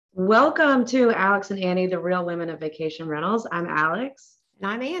Welcome to Alex and Annie, the Real Women of Vacation Rentals. I'm Alex.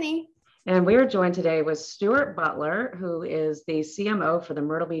 And I'm Annie. And we are joined today with Stuart Butler, who is the CMO for the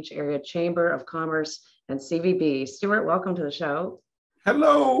Myrtle Beach Area Chamber of Commerce and CVB. Stuart, welcome to the show.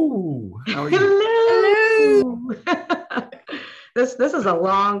 Hello. How are you? Hello. This is a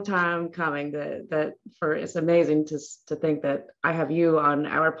long time coming. It's amazing to think that I have you on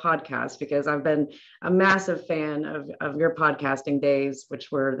our podcast, because I've been a massive fan of your podcasting days, there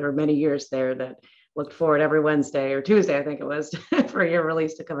were many years there that looked forward every Wednesday or Tuesday, I think it was, for your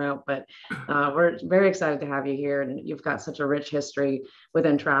release to come out. But we're very excited to have you here, and you've got such a rich history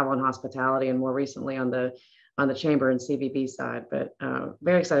within travel and hospitality, and more recently on the chamber and CVB side. But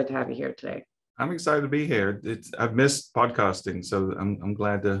very excited to have you here today. I'm excited to be here. I've missed podcasting, so I'm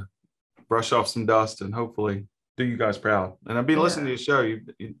glad to brush off some dust and hopefully do you guys proud. And I've been listening to your show.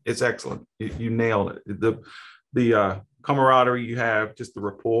 It's excellent. You nailed it. The camaraderie you have, just the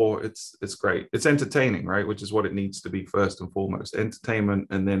rapport. It's great. It's entertaining, right? Which is what it needs to be first and foremost. Entertainment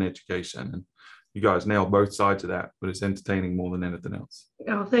and then education. And you guys nailed both sides of that, but it's entertaining more than anything else.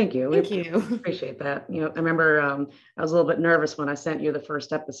 Oh, thank you. Thank you. Appreciate that. I remember I was a little bit nervous when I sent you the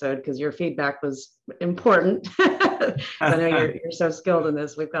first episode, because your feedback was important. I know you're so skilled in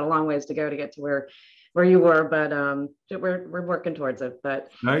this. We've got a long ways to go to get to where you were, but we're working towards it.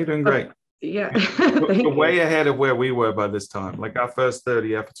 But no, you're doing great. Yeah. We're way ahead of where we were by this time. Like our first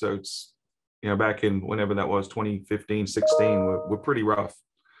 30 episodes, back in whenever that was, 2015, 16, were pretty rough.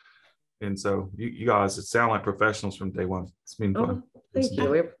 And so you guys sound like professionals from day one. It's been fun. Thank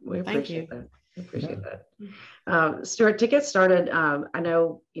you. We appreciate that. We appreciate that. Stuart, to get started, I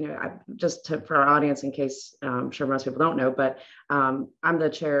know, for our audience, in case I'm sure most people don't know, but I'm the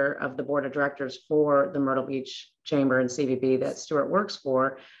chair of the board of directors for the Myrtle Beach Chamber and CVB that Stuart works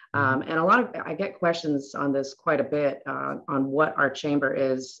for. And I get questions on this quite a bit on what our chamber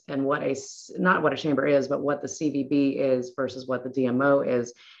is and not what a chamber is, but what the CVB is versus what the DMO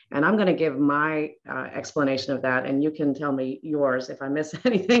is. And I'm going to give my explanation of that, and you can tell me yours if I miss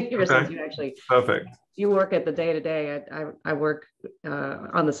anything here. Okay. Since you actually perfect. You work at the day-to-day. I work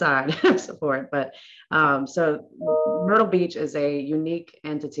on the side for it. But so Myrtle Beach is a unique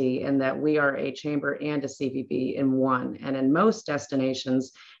entity in that we are a chamber and a CVB in one. And in most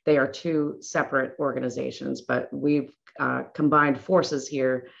destinations, they are two separate organizations, but we've combined forces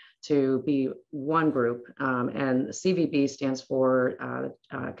here to be one group. And CVB stands for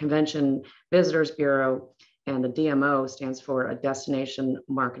Convention Visitors Bureau, and the DMO stands for a Destination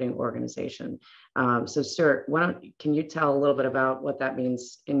Marketing Organization. So Stuart, can you tell a little bit about what that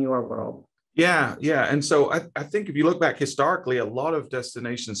means in your world? Yeah. And so I think if you look back historically, a lot of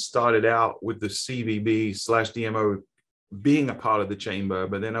destinations started out with the CVB/DMO being a part of the chamber,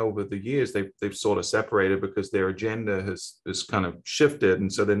 but then over the years they've sort of separated because their agenda has kind of shifted,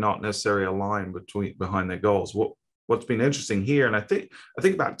 and so they're not necessarily aligned behind their goals. What's been interesting here, and I think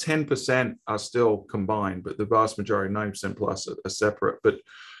about 10% are still combined, but the vast majority, 90% plus, are separate. But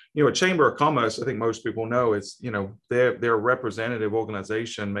a Chamber of Commerce, I think most people know, is they're a representative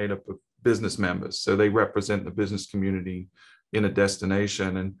organization made up of business members, so they represent the business community in a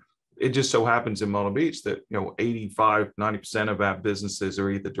destination. And it just so happens in Myrtle Beach that 85-90% of our businesses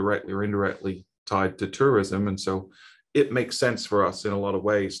are either directly or indirectly tied to tourism, and so it makes sense for us in a lot of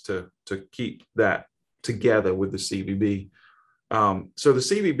ways to keep that together with the CVB. So the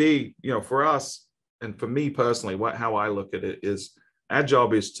CVB, for us and for me personally, how I look at it is our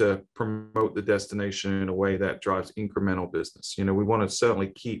job is to promote the destination in a way that drives incremental business. We want to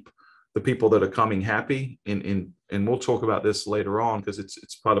certainly keep the people that are coming happy, and we'll talk about this later on because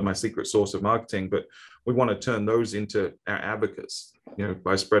it's part of my secret sauce of marketing, but we want to turn those into our advocates,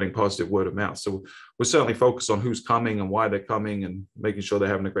 by spreading positive word of mouth. So we're certainly focused on who's coming and why they're coming and making sure they're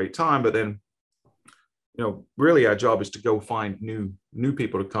having a great time. But then, really our job is to go find new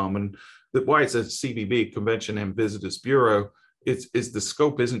people to come. And why it's a CVB, Convention and Visitors Bureau, is the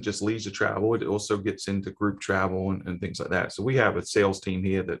scope isn't just leisure travel. It also gets into group travel and things like that. So we have a sales team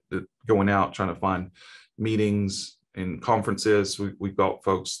here that going out trying to find meetings and conferences. We've got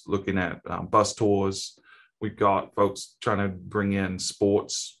folks looking at bus tours. We've got folks trying to bring in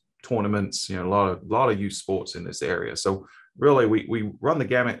sports tournaments. A lot of youth sports in this area. So really, we run the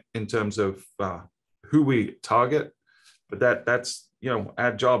gamut in terms of who we target, but that's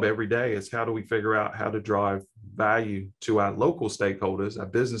our job every day is how do we figure out how to drive value to our local stakeholders, our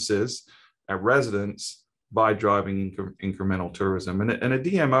businesses, our residents, by driving incremental tourism. And a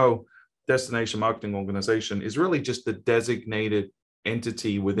DMO, Destination Marketing Organization, is really just the designated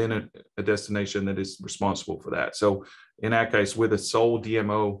entity within a destination that is responsible for that. So in our case, we're the sole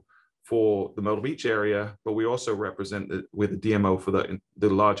DMO for the Myrtle Beach area, but we also represent with the DMO for the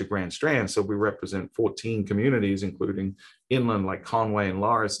larger Grand Strand. So we represent 14 communities, including inland like Conway and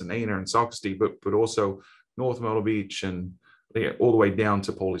Loris and Aina and Socastee, but also North Myrtle Beach and all the way down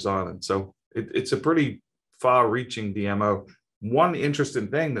to Pawleys Island. So it's a pretty far-reaching DMO. One interesting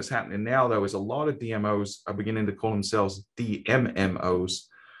thing that's happening now, though, is a lot of DMOs are beginning to call themselves DMMOs.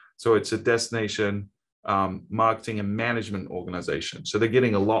 So it's a destination marketing and management organization. So they're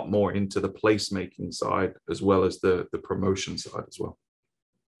getting a lot more into the placemaking side as well as the promotion side as well.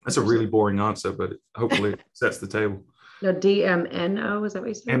 That's a really boring answer, but hopefully it sets the table. No, DMNO, is that what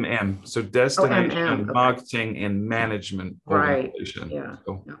you said? MM. So destination okay. marketing and management organization. Right. Yeah.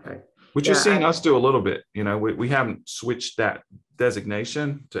 So, okay. which you're seeing us do a little bit. You know, we haven't switched that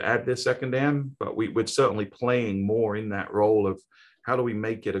designation to add this second M, but we're certainly playing more in that role of how do we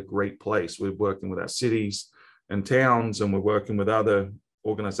make it a great place? We're working with our cities and towns, and we're working with other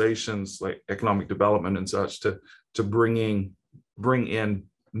organizations like economic development and such to bring in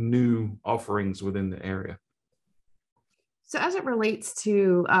new offerings within the area. So as it relates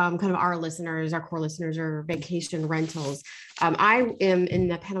to kind of our listeners, our core listeners, or vacation rentals, I am in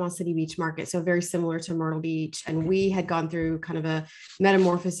the Panama City Beach market, so very similar to Myrtle Beach. And we had gone through kind of a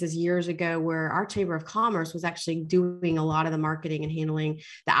metamorphosis years ago where our Chamber of Commerce was actually doing a lot of the marketing and handling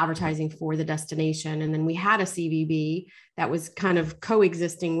the advertising for the destination. And then we had a CVB that was kind of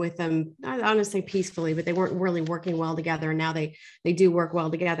coexisting with them, I don't want to say peacefully, but they weren't really working well together. And now they do work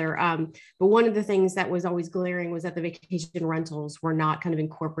well together. But one of the things that was always glaring was that the vacation rentals were not kind of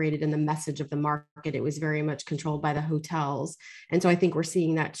incorporated in the message of the market. It was very much controlled by the hotels. And so I think we're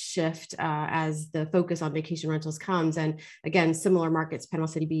seeing that shift as the focus on vacation rentals comes. And again, similar markets, Panama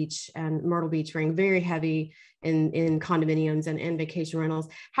City Beach and Myrtle Beach, being very heavy in condominiums and vacation rentals.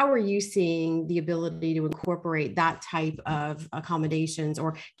 How are you seeing the ability to incorporate that type of accommodations,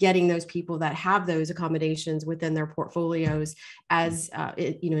 or getting those people that have those accommodations within their portfolios as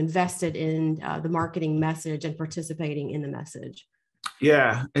invested in the marketing message and participating in the message?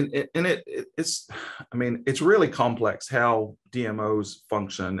 Yeah, and it's, I mean, it's really complex how DMOs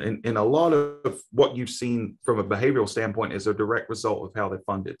function, and a lot of what you've seen from a behavioral standpoint is a direct result of how they're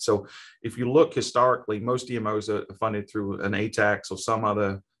funded. So if you look historically, most DMOs are funded through an ATAX or some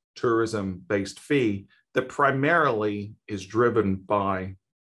other tourism-based fee that primarily is driven by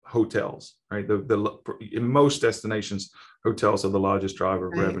hotels, right? In most destinations, hotels are the largest driver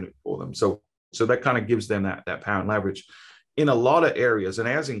of revenue for them. So that kind of gives them that power and leverage. In a lot of areas, and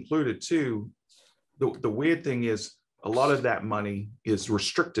as included too, the weird thing is a lot of that money is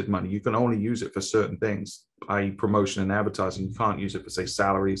restricted money. You can only use it for certain things, i.e. promotion and advertising. You can't use it for, say,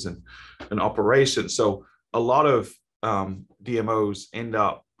 salaries and operations. So a lot of DMOs end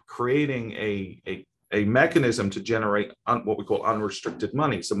up creating a mechanism to generate what we call unrestricted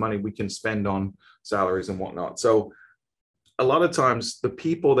money. So money we can spend on salaries and whatnot. So a lot of times the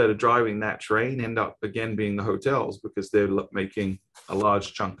people that are driving that train end up again being the hotels, because they're making a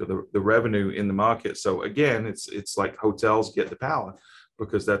large chunk of the revenue in the market. So again, it's like hotels get the power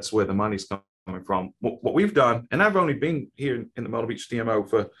because that's where the money's coming from. What we've done, and I've only been here in the Myrtle Beach DMO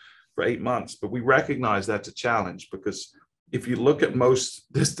for 8 months, but we recognize that's a challenge, because if you look at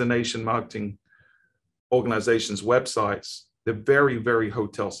most destination marketing organizations' websites, they're very, very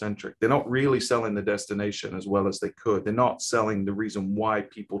hotel centric. They're not really selling the destination as well as they could. They're not selling the reason why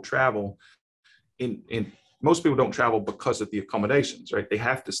people travel. Most people don't travel because of the accommodations, right? They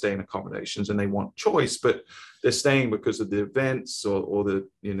have to stay in accommodations and they want choice, but they're staying because of the events or the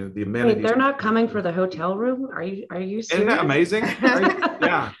the amenities. Wait, they're not coming for the hotel room? Are you serious? Isn't that amazing? Right?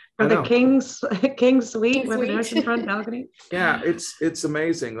 Yeah. For the King's Suite with an oceanfront balcony? Yeah, it's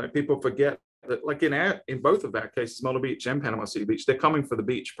amazing. Like, people forget that, like in both of our cases, Myrtle Beach and Panama City Beach, they're coming for the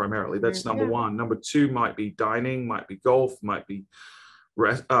beach primarily. That's number one. Number two might be dining, might be golf, might be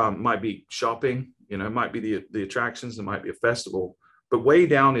shopping, might be the attractions, it might be a festival, but way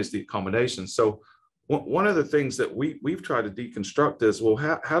down is the accommodation. So one of the things that we've tried to deconstruct is, well,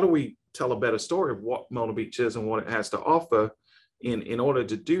 how do we tell a better story of what Myrtle Beach is and what it has to offer? In order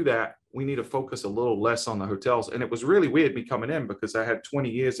to do that, we need to focus a little less on the hotels. And it was really weird me coming in, because I had 20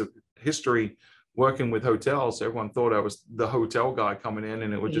 years of history working with hotels. Everyone thought I was the hotel guy coming in,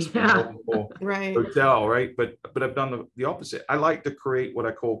 and it would just be more hotel, right? But I've done the opposite. I like to create what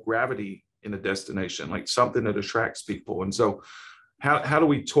I call gravity in a destination, like something that attracts people. And so how do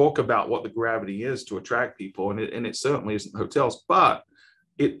we talk about what the gravity is to attract people? And it certainly isn't hotels, but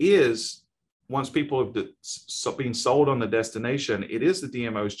it is once people have been sold on the destination, it is the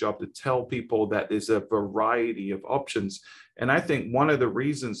DMO's job to tell people that there's a variety of options. And I think one of the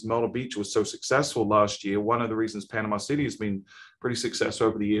reasons Myrtle Beach was so successful last year, one of the reasons Panama City has been pretty successful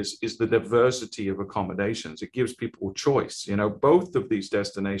over the years, is the diversity of accommodations. It gives people choice. You know, both of these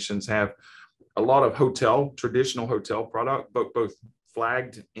destinations have a lot of traditional hotel product, but both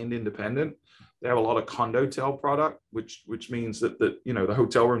flagged and independent. They have a lot of condotel product, which means that the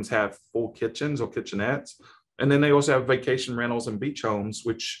hotel rooms have full kitchens or kitchenettes. And then they also have vacation rentals and beach homes,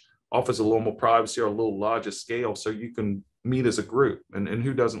 which offers a little more privacy or a little larger scale. So you can meet as a group, and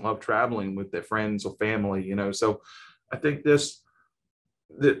who doesn't love traveling with their friends or family, So I think this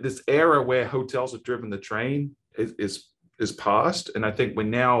era where hotels have driven the train is past. And I think we're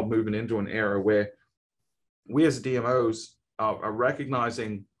now moving into an era where we as DMOs are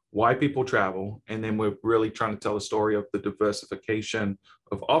recognizing why people travel. And then we're really trying to tell the story of the diversification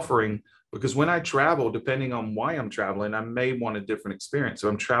of offering, because when I travel, depending on why I'm traveling, I may want a different experience. So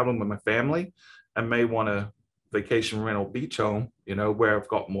I'm traveling with my family, I may want a vacation rental beach home, where I've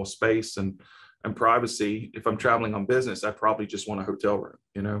got more space and privacy. If I'm traveling on business, I probably just want a hotel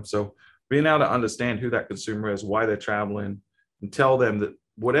room, So being able to understand who that consumer is, why they're traveling, and tell them that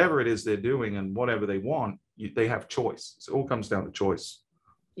whatever it is they're doing and whatever they want, they have choice. So it all comes down to choice.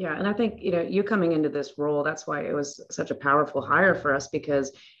 Yeah. And I think, you coming into this role, that's why it was such a powerful hire for us,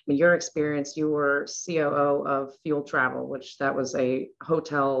 because your experience, you were COO of Fuel Travel, which that was a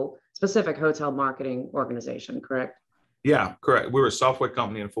specific hotel marketing organization, correct? Yeah, correct. We were a software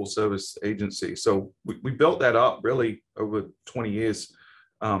company and a full service agency. So we built that up really over 20 years,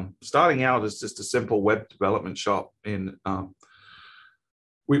 starting out as just a simple web development shop. And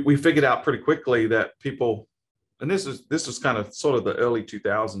we figured out pretty quickly that people, and this was kind of sort of the early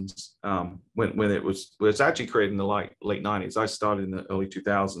 2000s, when it was actually created in the late 90s. I started in the early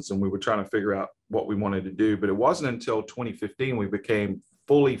 2000s, and we were trying to figure out what we wanted to do. But it wasn't until 2015 we became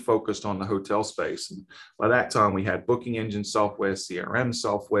fully focused on the hotel space. And by that time, we had booking engine software, CRM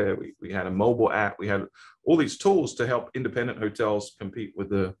software. We had a mobile app. We had all these tools to help independent hotels compete with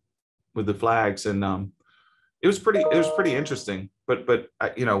the flags. And it was pretty interesting. But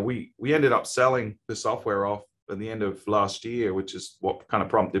we ended up selling the software off at the end of last year, which is what kind of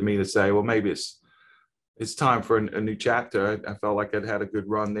prompted me to say, well, maybe it's time for a new chapter. I felt like I'd had a good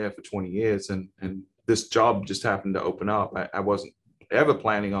run there for 20 years, and this job just happened to open up. I wasn't ever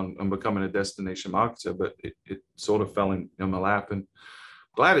planning on becoming a destination marketer, but it sort of fell in my lap, and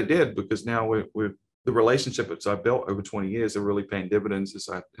glad it did, because now we're the relationships I built over 20 years are really paying dividends as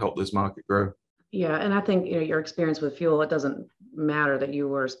I help this market grow. Yeah, and I think your experience with Fuel, it doesn't matter that you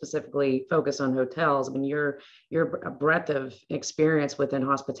were specifically focused on hotels. I mean, your breadth of experience within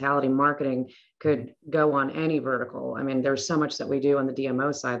hospitality marketing could go on any vertical. I mean, there's so much that we do on the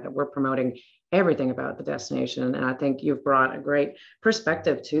DMO side that we're promoting everything about the destination, and I think you've brought a great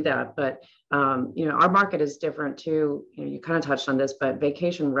perspective to that. But our market is different too. You kind of touched on this, but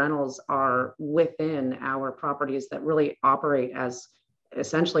vacation rentals are within our properties that really operate as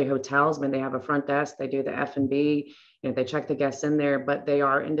essentially hotels. I mean, they have a front desk, they do the F&B, they check the guests in there, but they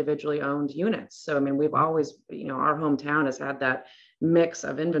are individually owned units. So, I mean, we've always, our hometown has had that mix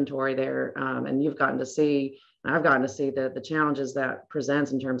of inventory there. And I've gotten to see the challenges that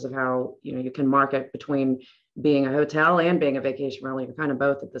presents in terms of how, you can market between being a hotel and being a vacation rental. You're kind of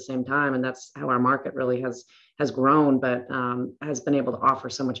both at the same time. And that's how our market really has grown, but has been able to offer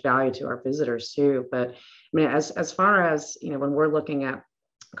so much value to our visitors too. But I mean, as far as, when we're looking at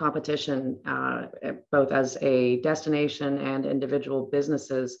competition, both as a destination and individual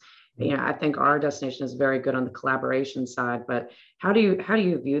businesses, I think our destination is very good on the collaboration side, but how do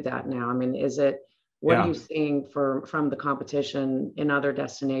you view that now? I mean, what are you seeing from the competition in other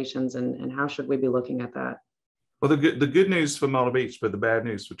destinations, and how should we be looking at that? Well, the good news for Myrtle Beach, but the bad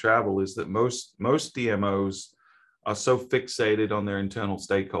news for travel is that most DMOs are so fixated on their internal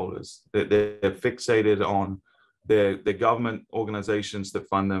stakeholders. They're fixated on their government organizations that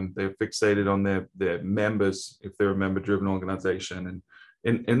fund them. They're fixated on their members, if they're a member-driven organization.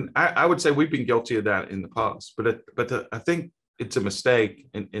 And I would say we've been guilty of that in the past. But I think it's a mistake.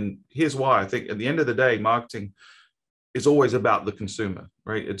 And here's why. I think at the end of the day, marketing is always about the consumer,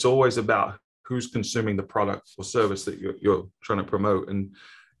 right? It's always about who's consuming the product or service that you're trying to promote. And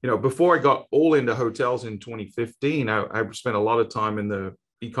before I got all into hotels in 2015, I spent a lot of time in the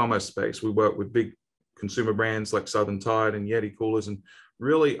e-commerce space. We worked with big consumer brands like Southern Tide and Yeti coolers, and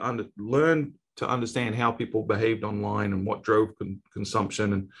really learned to understand how people behaved online and what drove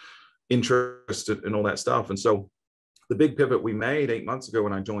consumption and interest and all that stuff. And so the big pivot we made 8 months ago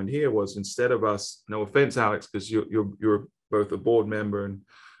when I joined here was, instead of us, no offense, Alex, because you're both a board member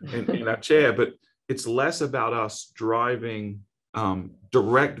and our chair, but it's less about us driving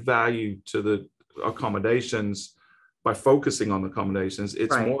direct value to the accommodations by focusing on the accommodations.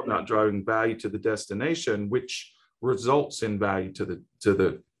 It's Right. more about driving value to the destination, which results in value to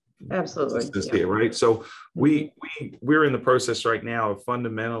the Absolutely. business Yeah. here, right? So we're in the process right now of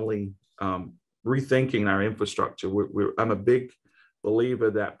fundamentally rethinking our infrastructure. I'm a big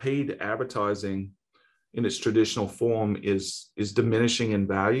believer that paid advertising in its traditional form is diminishing in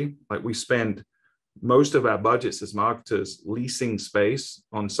value. Like, we spend most of our budgets as marketers leasing space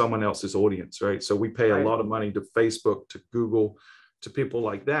on someone else's audience, right? So we pay a lot of money to Facebook, to Google, to people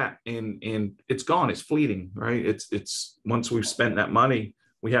like that, and it's gone. It's fleeting, right? It's once we've spent that money,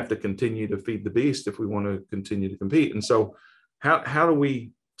 we have to continue to feed the beast if we want to continue to compete. And so how do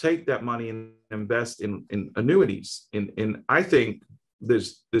we take that money and invest in annuities? And I think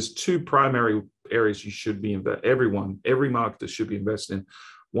there's two primary areas you should be every marketer should be investing in.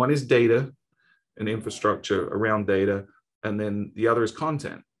 One is data and infrastructure around data, and then the other is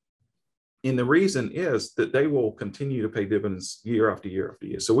content. And the reason is that they will continue to pay dividends year after year after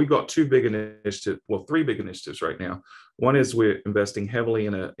year. So we've got three big initiatives right now. One is we're investing heavily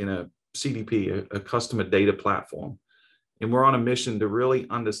in a CDP, a customer data platform. And we're on a mission to really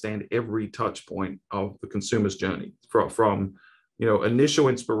understand every touch point of the consumer's journey from initial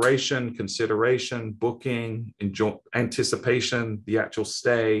inspiration, consideration, booking, anticipation, the actual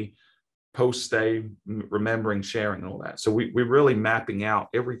stay, post-stay, remembering, sharing, and all that. So we're really mapping out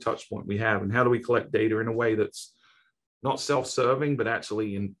every touch point we have, and how do we collect data in a way that's not self-serving, but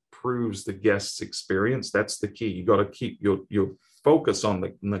actually improves the guest's experience. That's the key. You got to keep your focus on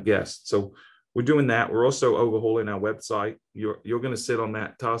the guest. So we're doing that. We're also overhauling our website. You're going to sit on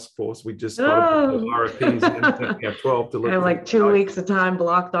that task force. We just got RFPs. We have 12 to look. I have like 2 weeks of time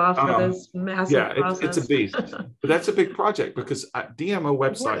blocked off for this massive process. It's a beast. But that's a big project, because DMO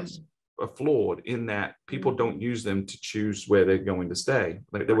websites are flawed in that people don't use them to choose where they're going to stay.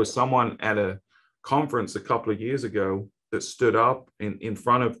 Like, there was someone at a conference a couple of years ago that stood up in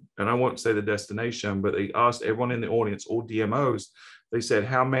front of, and I won't say the destination, but they asked everyone in the audience, all DMOs, they said,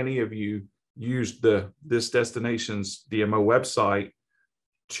 how many of you used this destination's DMO website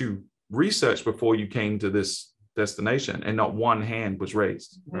to research before you came to this destination? And not one hand was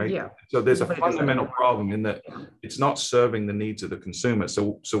raised, right? Yeah. So there's a fundamental problem in that it's not serving the needs of the consumer.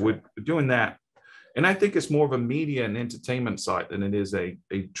 So we're doing that. And I think it's more of a media and entertainment site than it is a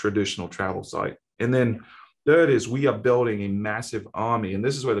traditional travel site. And then third is we are building a massive army. And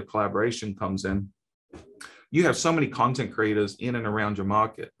this is where the collaboration comes in. You have so many content creators in and around your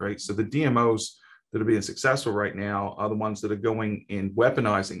market, right? So the DMOs that are being successful right now are the ones that are going and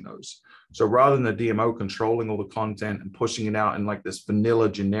weaponizing those. So rather than the DMO controlling all the content and pushing it out in like this vanilla,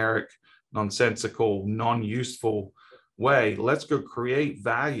 generic, nonsensical, non-useful way, let's go create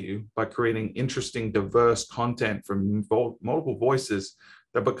value by creating interesting, diverse content from multiple voices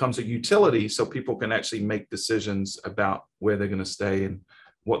that becomes a utility, so people can actually make decisions about where they're going to stay and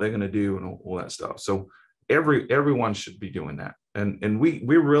what they're going to do and all that stuff. So everyone should be doing that. And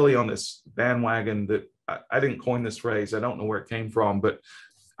we're really on this bandwagon that I didn't coin this phrase. I don't know where it came from, but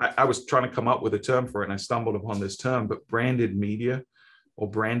I was trying to come up with a term for it, and I stumbled upon this term, but branded media or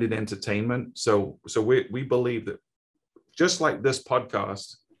branded entertainment. So we believe that just like this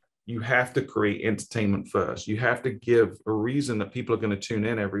podcast, you have to create entertainment first. You have to give a reason that people are going to tune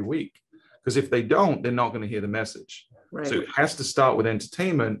in every week, because if they don't, they're not going to hear the message. Right. So it has to start with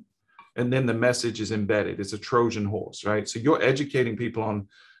entertainment, and then the message is embedded. It's a Trojan horse, right? So you're educating people on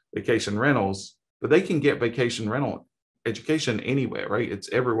vacation rentals, but they can get vacation rental education anywhere, right?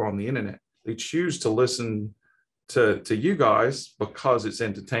 It's everywhere on the internet. They choose to listen to you guys because it's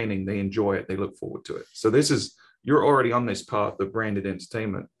entertaining. They enjoy it. They look forward to it. So you're already on this path of branded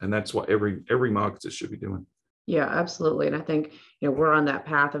entertainment, and that's what every marketer should be doing. Yeah, absolutely. And I think, we're on that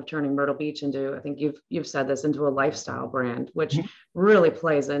path of turning Myrtle Beach into, I think you've said this, into a lifestyle brand, which really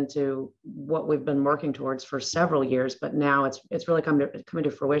plays into what we've been working towards for several years, but now it's really coming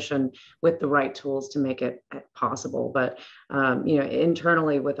to fruition with the right tools to make it possible. But,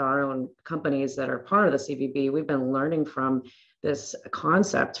 internally with our own companies that are part of the CVB, we've been learning from this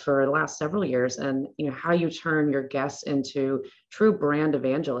concept for the last several years, and how you turn your guests into true brand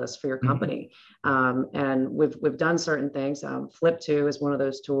evangelists for your company. And we've done certain things. Flip2 is one of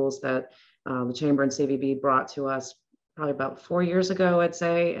those tools that the Chamber and CVB brought to us probably about 4 years ago, I'd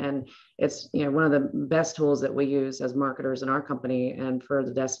say. And it's one of the best tools that we use as marketers in our company and for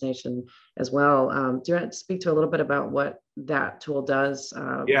the destination as well. Do you want to speak to a little bit about what that tool does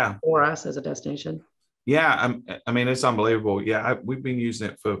for us as a destination? Yeah, I mean, it's unbelievable. Yeah, we've been using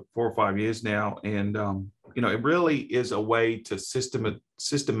it for 4 or 5 years now, and it really is a way to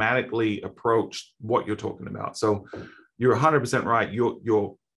systematically approach what you're talking about. So you're 100% right.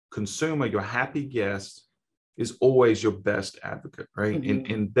 Your consumer, your happy guest is always your best advocate, right?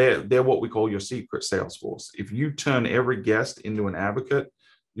 Mm-hmm. And they're what we call your secret sales force. If you turn every guest into an advocate,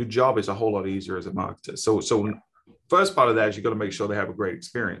 your job is a whole lot easier as a marketer. So first part of that is you got to make sure they have a great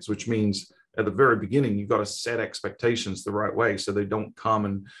experience, which means at the very beginning, you got to set expectations the right way so they don't come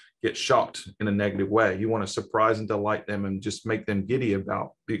and get shocked in a negative way. You want to surprise and delight them and just make them giddy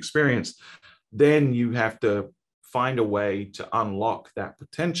about the experience. Then you have to find a way to unlock that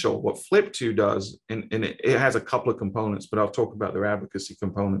potential. What Flip2 does, and it has a couple of components, but I'll talk about their advocacy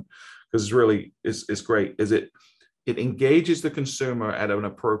component because it's great, is it engages the consumer at an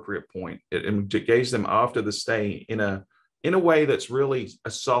appropriate point. It engages them after the stay in a way that's really a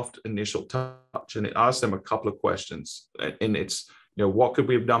soft initial touch, and it asks them a couple of questions. And it's, what could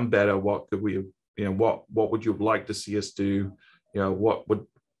we have done better? What could we have, what would you like to see us do?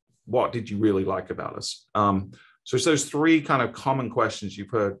 What did you really like about us? So it's those three kind of common questions you've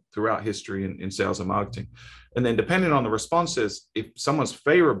heard throughout history in sales and marketing. And then depending on the responses, if someone's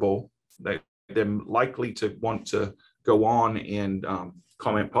favorable, they're likely to want to go on and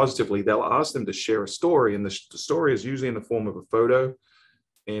comment positively. They'll ask them to share a story, and the story is usually in the form of a photo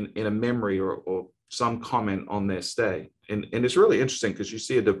in a memory or some comment on their stay. And it's really interesting because you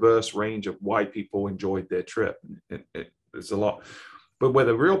see a diverse range of why people enjoyed their trip. It's a lot. But where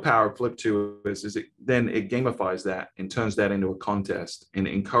the real power of Flip2 is it gamifies that and turns that into a contest and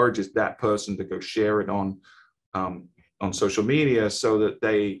encourages that person to go share it on social media so that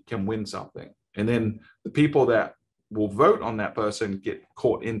they can win something. And then the people that will vote on that person get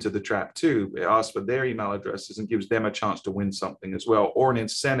caught into the trap too. It asks for their email addresses and gives them a chance to win something as well, or an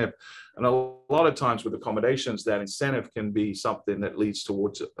incentive. And a lot of times with accommodations, that incentive can be something that leads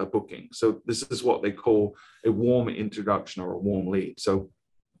towards a booking. So this is what they call a warm introduction or a warm lead. So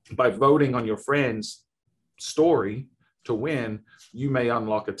by voting on your friend's story to win, you may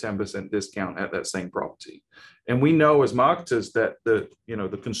unlock a 10% discount at that same property. And we know as marketers that the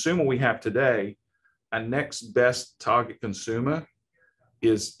consumer we have today, our next best target consumer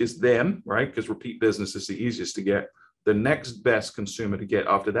is them, right? Because repeat business is the easiest to get. The next best consumer to get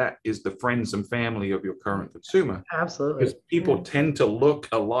after that is the friends and family of your current consumer. Absolutely. Because people tend to look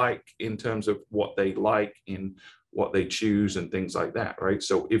alike in terms of what they like and what they choose and things like that, right?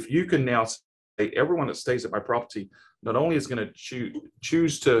 So if you can now say everyone that stays at my property not only is going to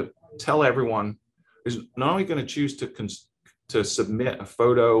choose to tell everyone, is not only going to choose to submit a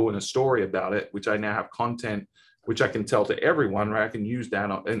photo and a story about it, which I now have content, which I can tell to everyone, right? I can use that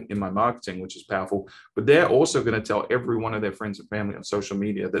in my marketing, which is powerful, but they're also going to tell every one of their friends and family on social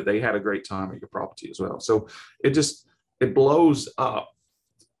media that they had a great time at your property as well. So it blows up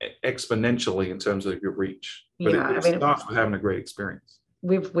exponentially in terms of your reach, but it starts with having a great experience.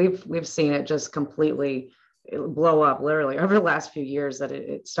 We've seen it just completely blow up literally over the last few years. That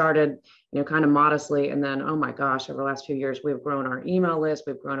it started, kind of modestly, and then, oh my gosh, over the last few years, we've grown our email list,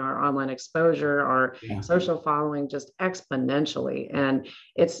 we've grown our online exposure, our social following just exponentially. And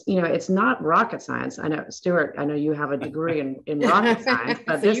it's not rocket science. I know, Stuart, I know you have a degree in rocket science,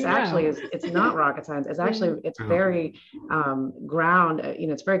 but this actually it's not rocket science. It's actually, it's very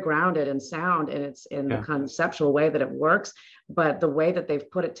it's very grounded and sound, and it's in the conceptual way that it works. But the way that they've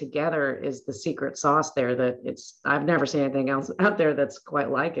put it together is the secret sauce there, that I've never seen anything else out there that's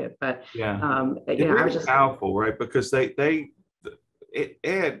quite like it. But I was just powerful, right? Because Ed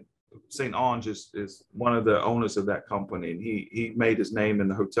St. Ange is one of the owners of that company, and he made his name in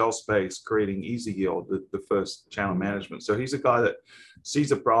the hotel space creating Easy Yield, the first channel management. So he's a guy that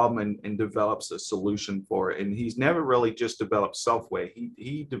sees a problem and develops a solution for it. And he's never really just developed software.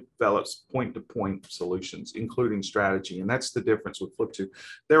 He develops point-to-point solutions, including strategy. And that's the difference with Flip2.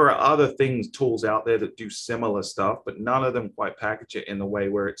 There are other tools out there that do similar stuff, but none of them quite package it in the way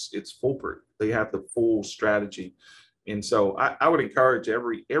where it's foolproof. They have the full strategy. And so I would encourage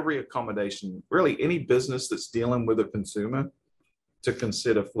every accommodation, really any business that's dealing with a consumer, to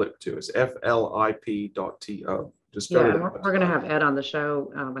consider Flip2. It's flip.to. Just go to that. We're going to have Ed on the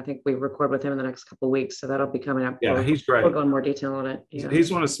show. I think we record with him in the next couple of weeks, so that'll be coming up. Yeah, he's great. We'll go in more detail on it. Yeah.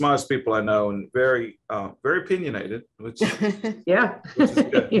 He's one of the smartest people I know, and very opinionated, which is good.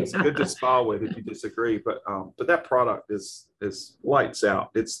 It's good to spar with if you disagree. But that product is lights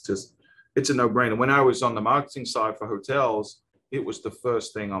out. It's a no-brainer. When I was on the marketing side for hotels, it was the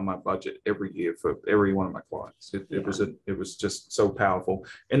first thing on my budget every year for every one of my clients. It was just so powerful.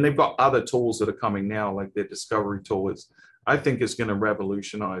 And they've got other tools that are coming now, like their discovery tool I think it's going to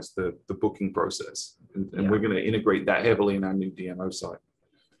revolutionize the booking process. And we're going to integrate that heavily in our new DMO site.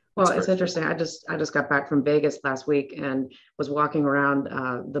 Well, it's interesting. I just got back from Vegas last week and was walking around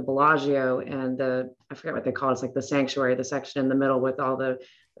the Bellagio and I forget what they call it. It's like the sanctuary, the section in the middle with all the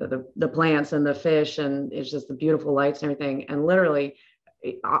plants and the fish, and it's just the beautiful lights and everything. And literally,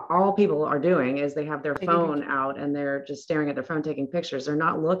 all people are doing is they have their phone out and they're just staring at their phone taking pictures. They're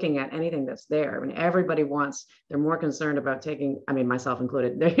not looking at anything that's there. I mean, everybody they're more concerned about myself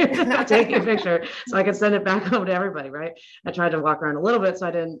included, they're not taking a picture so I can send it back home to everybody, right? I tried to walk around a little bit so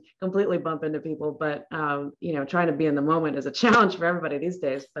I didn't completely bump into people, but trying to be in the moment is a challenge for everybody these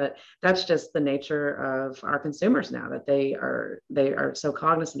days. But that's just the nature of our consumers now, that they are so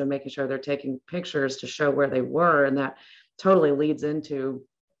cognizant of making sure they're taking pictures to show where they were, and that totally leads into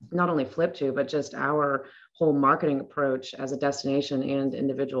not only Flip2, but just our whole marketing approach as a destination and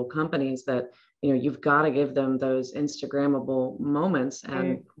individual companies, that you've got to give them those Instagrammable moments,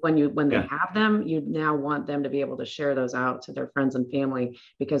 and when they have them, you now want them to be able to share those out to their friends and family,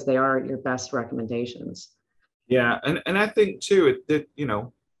 because they are your best recommendations. Yeah, and I think too that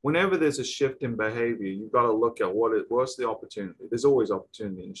whenever there's a shift in behavior, you've got to look at what's the opportunity. There's always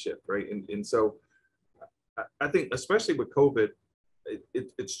opportunity in shift, right? And so I think, especially with COVID,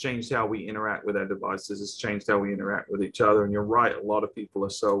 it's changed how we interact with our devices. It's changed how we interact with each other. And you're right, a lot of people are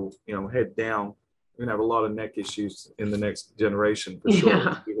so, head down. We're gonna have a lot of neck issues in the next generation for sure.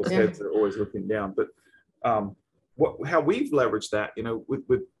 Yeah. People's heads are always looking down. But how we've leveraged that,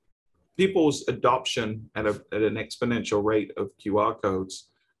 with people's adoption at an exponential rate of QR codes,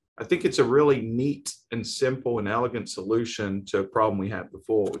 I think it's a really neat and simple and elegant solution to a problem we had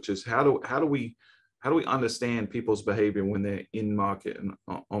before, which is how do we understand people's behavior when they're in market and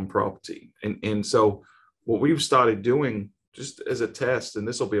on property? And so what we've started doing, just as a test, and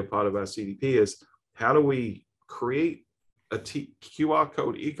this will be a part of our CDP, is how do we create a QR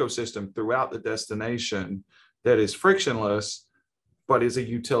code ecosystem throughout the destination that is frictionless, but is a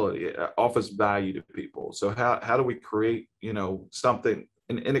utility. It offers value to people. So how do we create, something,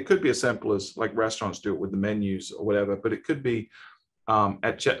 and it could be as simple as like restaurants do it with the menus or whatever, but it could be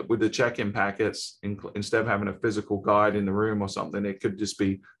with the check-in packets, instead of having a physical guide in the room or something, it could just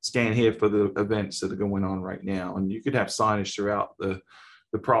be scan here for the events that are going on right now. And you could have signage throughout the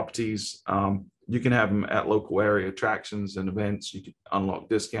properties. You can have them at local area attractions and events. You can unlock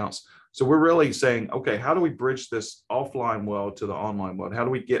discounts. So we're really saying, okay, how do we bridge this offline world to the online world? How do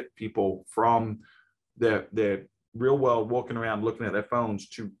we get people from their real world, walking around looking at their phones,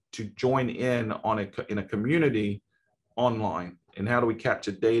 to join in in a community online? And how do we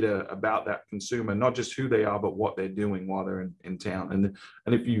capture data about that consumer, not just who they are, but what they're doing while they're in town?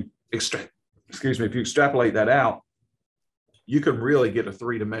 And if you extrapolate that out, you can really get a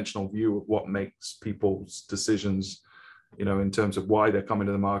three-dimensional view of what makes people's decisions, in terms of why they're coming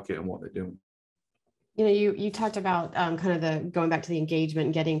to the market and what they're doing. You talked about kind of going back to the engagement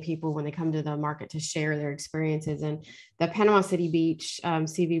and getting people when they come to the market to share their experiences. And the Panama City Beach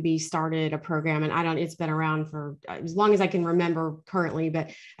CVB started a program, and it's been around for as long as I can remember currently,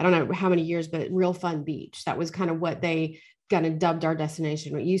 but I don't know how many years, but Real Fun Beach. That was kind of what they kind of dubbed our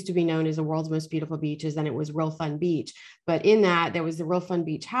destination. What used to be known as the world's most beautiful beaches, then it was Real Fun Beach. But in that, there was the Real Fun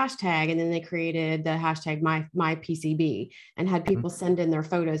Beach hashtag, and then they created the hashtag my PCB and had people send in their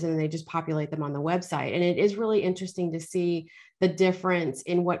photos, and then they just populate them on the website. And it is really interesting to see the difference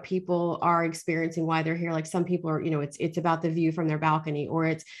in what people are experiencing, why they're here. Like some people are, it's about the view from their balcony, or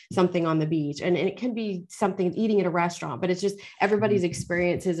it's something on the beach, and it can be something eating at a restaurant, but it's just everybody's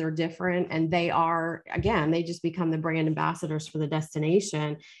experiences are different, and they just become the brand ambassadors for the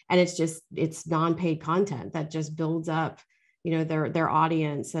destination. And it's non-paid content that just builds up their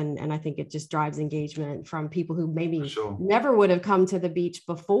audience, and I think it just drives engagement from people who maybe never would have come to the beach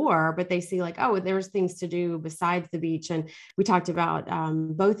before, but they see like, oh, there's things to do besides the beach. And we talked about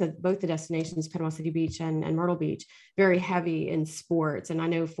both the destinations, Panama City Beach and Myrtle Beach, very heavy in sports. And I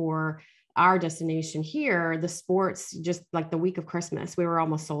know for our destination here, the sports, just like the week of Christmas, we were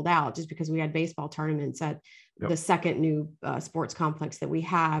almost sold out just because we had baseball tournaments at the second new sports complex that we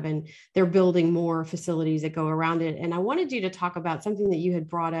have, and they're building more facilities that go around it. And I wanted you to talk about something that you had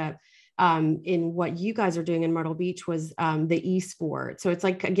brought up in what you guys are doing in Myrtle Beach was the esports. So it's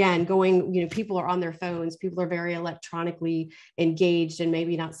like, again, going, people are on their phones, people are very electronically engaged, and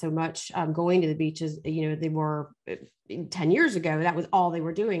maybe not so much going to the beaches, they were 10 years ago, that was all they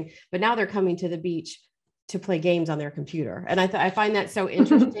were doing, but now they're coming to the beach to play games on their computer. And I find that so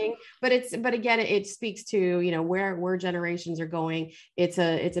interesting, but again, it speaks to, where generations are going. It's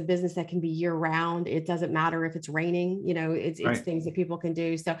a business that can be year round. It doesn't matter if it's raining, it's right. Things that people can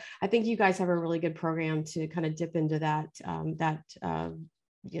do. So I think you guys have a really good program to kind of dip into that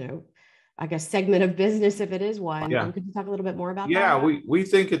I guess, segment of business, if it is one. Yeah. Could you talk a little bit more about that? Yeah, we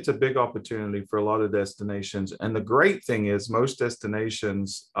think it's a big opportunity for a lot of destinations. And the great thing is most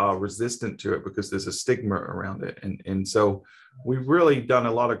destinations are resistant to it because there's a stigma around it. And so we've really done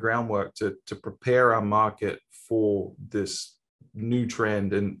a lot of groundwork to prepare our market for this new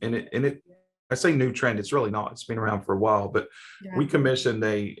trend. And it I say new trend, it's really not. It's been around for a while, but we commissioned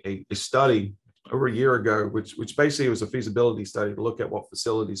a study over a year ago, which basically was a feasibility study to look at what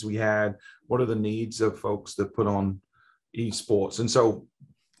facilities we had, what are the needs of folks that put on esports. And so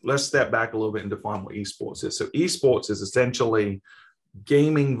let's step back a little bit and define what esports is. So esports is essentially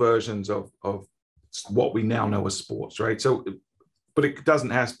gaming versions of what we now know as sports, right? So, but it doesn't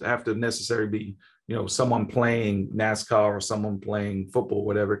have to necessarily be, you know, someone playing NASCAR or someone playing football,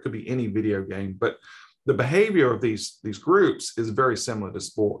 whatever. It could be any video game, but the behavior of these groups is very similar to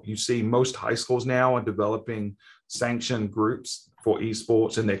sport. You see most high schools now are developing sanctioned groups for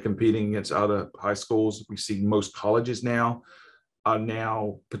esports, and they're competing against other high schools. We see most colleges now are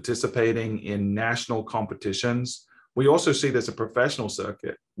now participating in national competitions. We also see there's a professional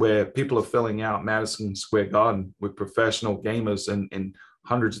circuit where people are filling out Madison Square Garden with professional gamers and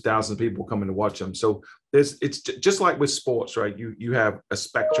hundreds of thousands of people coming to watch them. So it's just like with sports, right? You have a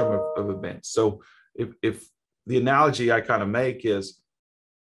spectrum of events. So if the analogy I kind of make is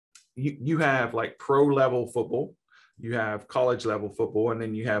you have like pro level football, you have college level football, and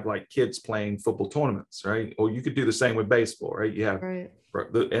then you have like kids playing football tournaments, right? Or you could do the same with baseball, right? You have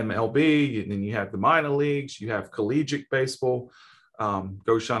the MLB, and then you have the minor leagues, you have collegiate baseball,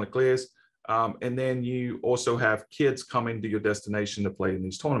 go Chanticleers. And then you also have kids coming to your destination to play in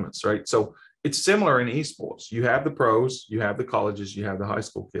these tournaments, right? So it's similar in esports. You have the pros, you have the colleges, you have the high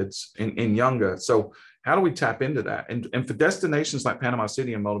school kids and younger. So how do we tap into that? And for destinations like Panama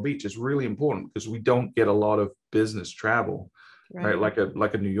City and Myrtle Beach, it's really important because we don't get a lot of business travel, right? Like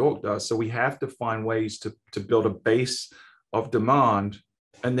a New York does. So we have to find ways to build a base of demand,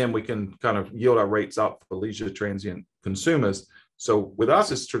 and then we can kind of yield our rates up for leisure transient consumers. So with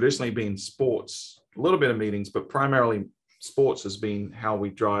us, it's traditionally been sports, a little bit of meetings, but primarily sports has been how we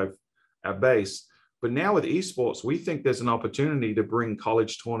drive our base. But now with esports, we think there's an opportunity to bring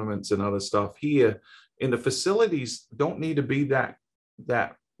college tournaments and other stuff here. And the facilities don't need to be that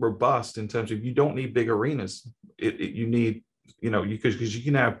robust in terms of, you don't need big arenas. You need, because you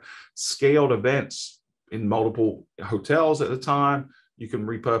can have scaled events in multiple hotels at a time. You can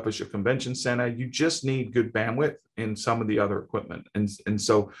repurpose your convention center. You just need good bandwidth in some of the other equipment. And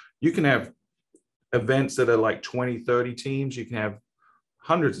so you can have events that are like 20, 30 teams. You can have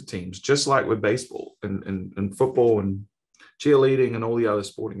hundreds of teams, just like with baseball and football and cheerleading and all the other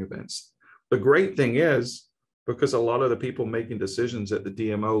sporting events. The great thing is, because a lot of the people making decisions at the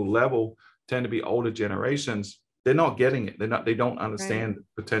DMO level tend to be older generations, they're not getting it. They don't understand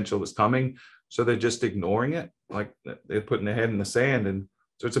the potential that's coming. So they're just ignoring it. Like they're putting their head in the sand. And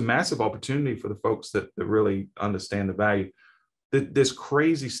so it's a massive opportunity for the folks that really understand the value. There's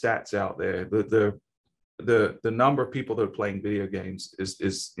crazy stats out there. The number of people that are playing video games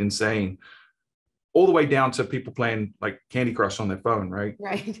is insane, all the way down to people playing like Candy Crush on their phone, right?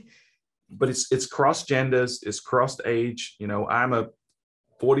 Right. But it's cross genders, it's cross age. I'm a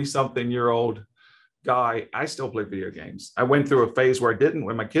 40-something-year-old guy. I still play video games. I went through a phase where I didn't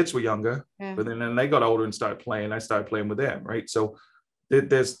when my kids were younger, but then they got older and started playing. I started playing with them, right? So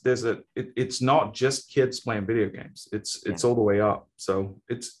it's not just kids playing video games. It's all the way up. So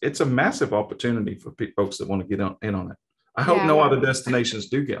it's a massive opportunity for folks that want to get in on it. I hope no other destinations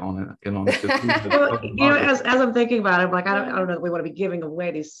do get on it. Well, as I'm thinking about it, I'm like, I don't know that we want to be giving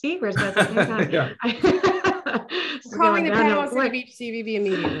away these secrets, but at the same time, calling the Panama City Beach CVB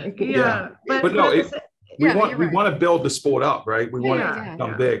immediately. But no, we want to build the sport up, right? We want it to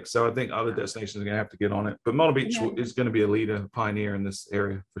become big. So I think other destinations are going to have to get on it. But Myrtle Beach is going to be a leader, pioneer in this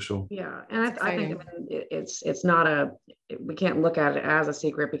area for sure. Yeah, and I think it's not we can't look at it as a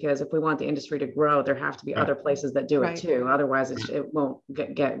secret, because if we want the industry to grow, there have to be other places that do it too. Otherwise, it won't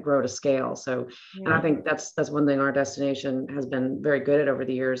grow to scale. So, and I think that's one thing our destination has been very good at over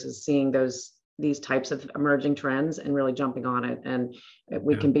the years, is seeing these types of emerging trends and really jumping on it. And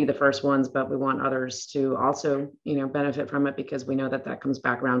we can be the first ones, but we want others to also, benefit from it, because we know that comes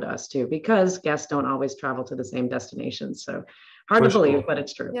back around to us too, because guests don't always travel to the same destinations. So hard to believe, but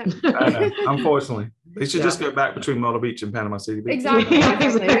it's true. Yeah. Unfortunately, they should just go back between Myrtle Beach and Panama City Beach.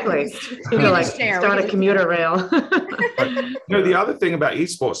 Exactly. Start a commuter rail. The other thing about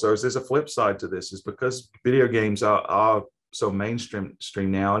esports though is there's a flip side to this, is because video games are mainstream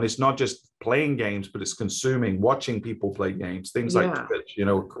now, and it's not just playing games, but it's consuming, watching people play games, things like Twitch,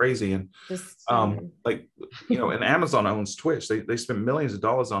 crazy. And and Amazon owns Twitch. They spent millions of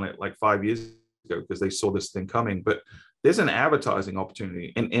dollars on it like 5 years ago because they saw this thing coming. But there's an advertising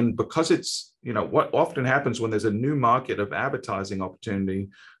opportunity, and because it's what often happens when there's a new market of advertising opportunity,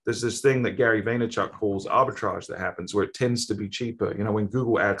 there's this thing that Gary Vaynerchuk calls arbitrage that happens, where it tends to be cheaper. When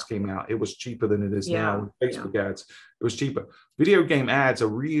Google ads came out, it was cheaper than it is now. Facebook ads, it was cheaper. Video game ads are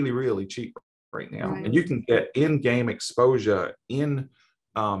really, really cheap right now. Right. And you can get in-game exposure in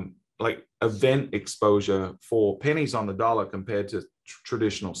like event exposure for pennies on the dollar compared to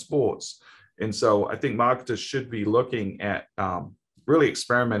traditional sports. And so I think marketers should be looking at really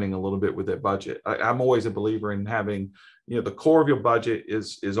experimenting a little bit with their budget. I'm always a believer in having, the core of your budget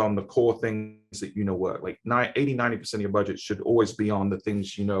is on the core things that work. Like 80-90% of your budget should always be on the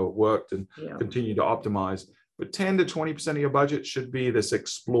things worked and continue to optimize. But 10 to 20% of your budget should be this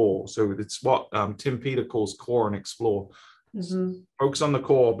explore. So it's what Tim Peter calls core and explore. Mm-hmm. Focus on the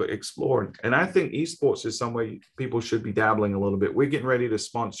core, but explore. And I think esports is somewhere people should be dabbling a little bit. We're getting ready to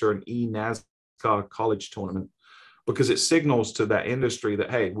sponsor an NASCAR college tournament because it signals to that industry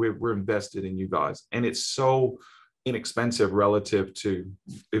that, hey, we're invested in you guys. And it's so inexpensive relative to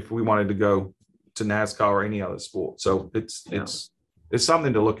if we wanted to go to NASCAR or any other sport. So it's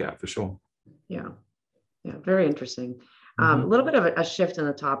something to look at for sure. Yeah, very interesting. A little bit of a shift in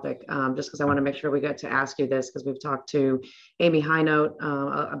the topic, just because I want to make sure we get to ask you this, because we've talked to Amy Highnote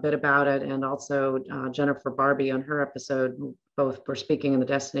a bit about it, and also Jennifer Barbie on her episode. Both were speaking in the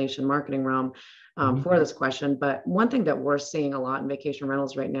destination marketing realm for this question. But one thing that we're seeing a lot in vacation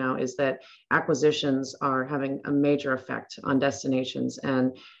rentals right now is that acquisitions are having a major effect on destinations.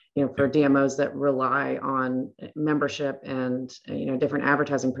 And for DMOs that rely on membership and different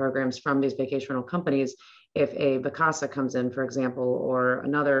advertising programs from these vacation rental companies, if a Vacasa comes in, for example, or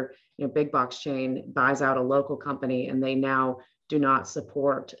another big box chain buys out a local company and they now do not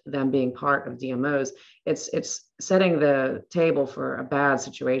support them being part of DMOs, it's setting the table for a bad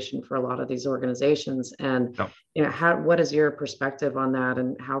situation for a lot of these organizations. And what is your perspective on that,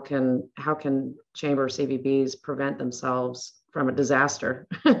 and how can chamber CVBs prevent themselves from a disaster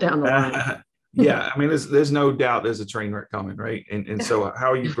down the line? I mean, there's no doubt there's a train wreck coming, right? And so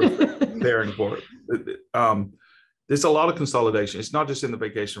how are you preparing for it? There's a lot of consolidation. It's not just in the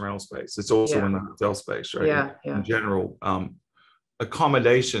vacation rental space. It's also in the hotel space, right? In general,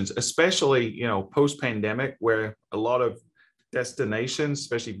 accommodations, especially, post-pandemic, where a lot of destinations,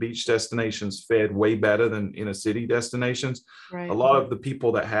 especially beach destinations, fared way better than inner city destinations. Right. A lot of the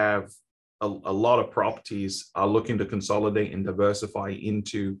people that have a lot of properties are looking to consolidate and diversify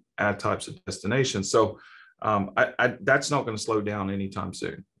into our types of destinations. So that's not going to slow down anytime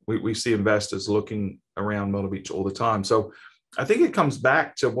soon. We see investors looking around Myrtle Beach all the time. So I think it comes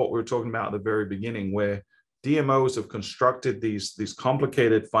back to what we were talking about at the very beginning, where DMOs have constructed these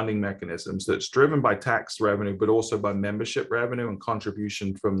complicated funding mechanisms that's driven by tax revenue, but also by membership revenue and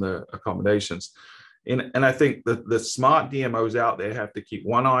contribution from the accommodations. And I think the smart DMOs out there have to keep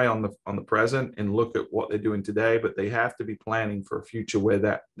one eye on the present and look at what they're doing today, but they have to be planning for a future where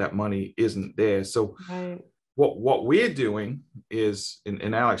that money isn't there. So what we're doing is,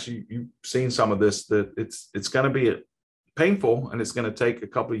 and Alex, you've seen some of this, that it's going to be painful, and it's going to take a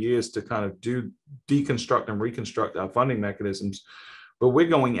couple of years to kind of deconstruct and reconstruct our funding mechanisms. But we're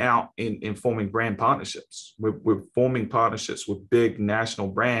going out in forming brand partnerships. We're forming partnerships with big national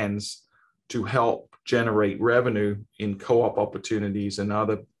brands to help generate revenue in co-op opportunities and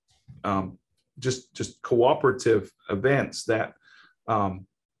other just cooperative events that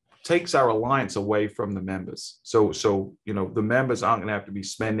takes our alliance away from the members. So the members aren't going to have to be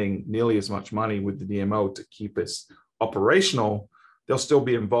spending nearly as much money with the DMO to keep us operational. They'll still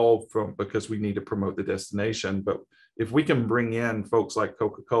be involved because we need to promote the destination. But if we can bring in folks like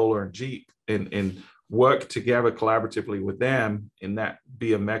Coca-Cola and Jeep and work together collaboratively with them, and that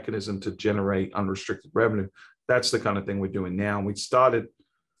be a mechanism to generate unrestricted revenue, that's the kind of thing we're doing now. And we started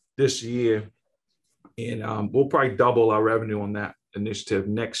this year, and we'll probably double our revenue on that initiative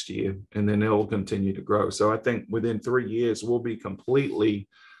next year, and then it'll continue to grow. So I think within 3 years, we'll be completely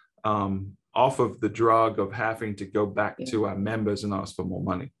off of the drug of having to go back to our members and ask for more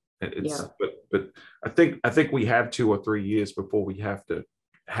money. But I think we have 2 or 3 years before we have to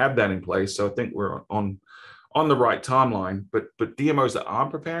have that in place. So I think we're on the right timeline. But DMOs that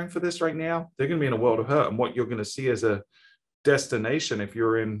aren't preparing for this right now, they're going to be in a world of hurt. And what you're going to see as a destination, if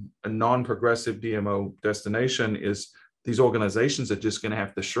you're in a non-progressive DMO destination, is these organizations are just going to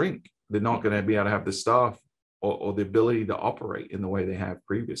have to shrink. They're not going to be able to have the staff or the ability to operate in the way they have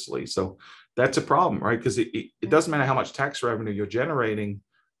previously. So that's a problem, right? Because it doesn't matter how much tax revenue you're generating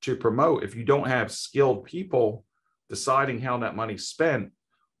to promote if you don't have skilled people deciding how that money's spent,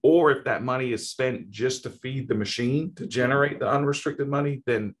 or if that money is spent just to feed the machine to generate the unrestricted money,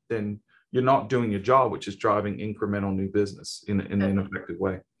 then you're not doing your job, which is driving incremental new business in an effective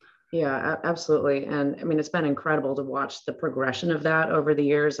way. Yeah, absolutely. And I mean, it's been incredible to watch the progression of that over the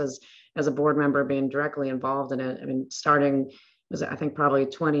years as a board member being directly involved in it. I mean, starting was, I think, probably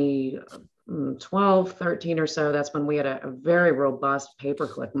 2012, 13 or so. That's when we had a very robust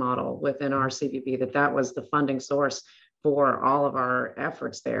pay-per-click model within our CVB, that was the funding source for all of our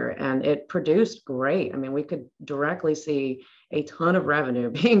efforts there. And it produced great. I mean, we could directly see a ton of revenue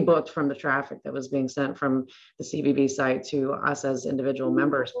being booked from the traffic that was being sent from the CVB site to us as individual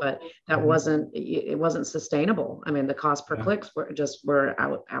members, but that wasn't sustainable. I mean, the cost per clicks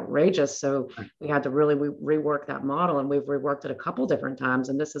were outrageous. So we had to really rework that model, and we've reworked it a couple different times.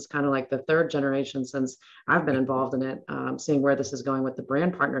 And this is kind of like the third generation since I've been involved in it, seeing where this is going with the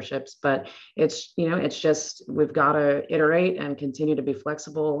brand partnerships. But it's just, we've got to iterate and continue to be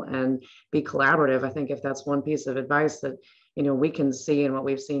flexible and be collaborative. I think if that's one piece of advice that we can see, and what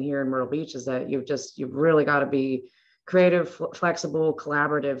we've seen here in Myrtle Beach, is that you've really got to be creative, flexible,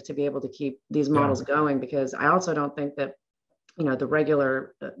 collaborative to be able to keep these models going. Because I also don't think that the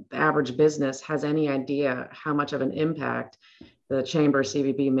regular average business has any idea how much of an impact the chamber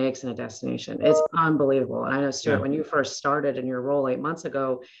CVB makes in a destination. It's unbelievable. And I know, Stuart, when you first started in your role 8 months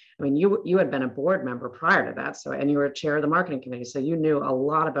ago, I mean, you had been a board member prior to that, and you were chair of the marketing committee, so you knew a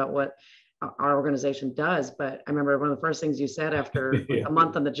lot about what our organization does. But I remember one of the first things you said after a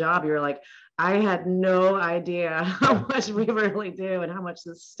month on the job, you were like, I had no idea how much we really do and how much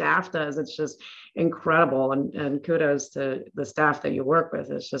the staff does. It's just incredible. And kudos to the staff that you work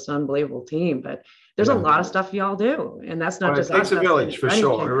with. It's just an unbelievable team. But there's a lot of stuff y'all do. And that's not just it takes a village, for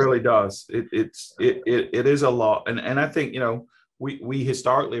sure. It really does. It is a lot. And I think, we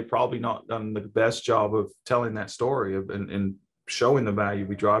historically have probably not done the best job of telling that story and showing the value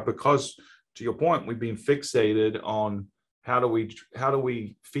we drive, because to your point, we've been fixated on how do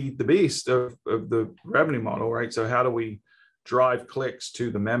we feed the beast of the revenue model, right? So how do we drive clicks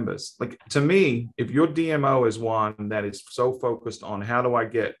to the members? Like, to me, if your DMO is one that is so focused on how do I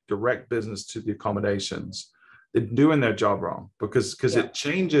get direct business to the accommodations, they're doing their job wrong, because it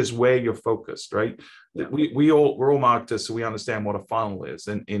changes where you're focused, right? We're all marketers, so we understand what a funnel is,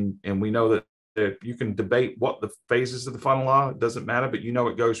 and we know that you can debate what the phases of the funnel are. It doesn't matter, but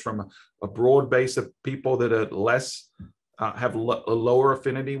it goes from a broad base of people that are less have a lower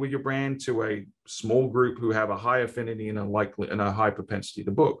affinity with your brand to a small group who have a high affinity and a high propensity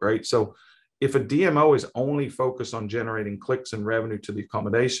to book, right? So if a DMO is only focused on generating clicks and revenue to the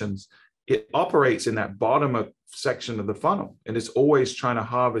accommodations, it operates in that bottom section of the funnel, and it's always trying to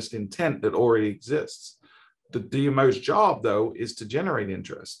harvest intent that already exists. The DMO's job, though, is to generate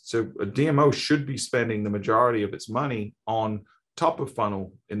interest. So a DMO should be spending the majority of its money on top of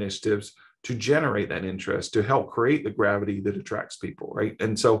funnel initiatives to generate that interest, to help create the gravity that attracts people, right?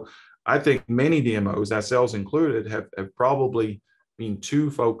 And so I think many DMOs, ourselves included, have probably been too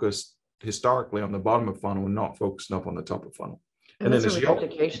focused historically on the bottom of funnel and not focused enough on the top of funnel. And there's a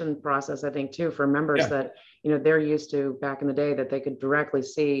education process, I think, too, for members that, they're used to back in the day that they could directly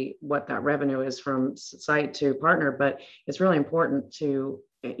see what that revenue is from site to partner. But it's really important to,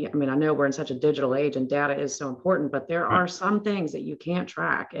 I mean, I know we're in such a digital age and data is so important, but there are some things that you can't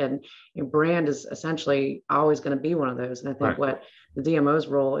track. And your brand is essentially always going to be one of those. And I think what the DMO's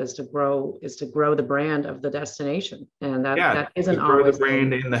role is to grow the brand of the destination. And that isn't always the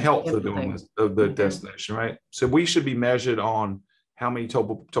brand in the health of the destination, right? So we should be measured on how many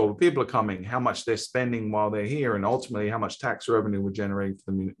total people are coming, how much they're spending while they're here, and ultimately how much tax revenue we're generating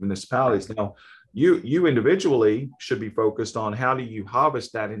for the municipalities. Now, you individually should be focused on how do you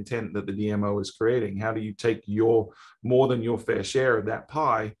harvest that intent that the DMO is creating? How do you take more than your fair share of that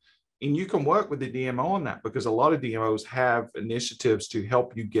pie? And you can work with the DMO on that, because a lot of DMOs have initiatives to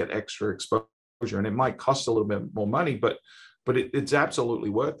help you get extra exposure, and it might cost a little bit more money, but it's absolutely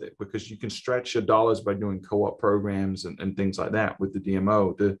worth it, because you can stretch your dollars by doing co-op programs and things like that with the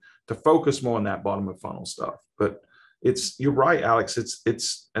DMO to focus more on that bottom of funnel stuff. But you're right, Alex.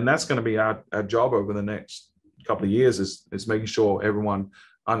 And that's going to be our job over the next couple of years is making sure everyone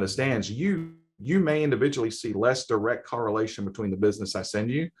understands. You may individually see less direct correlation between the business I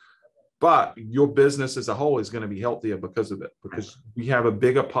send you, but your business as a whole is going to be healthier because of it, because we have a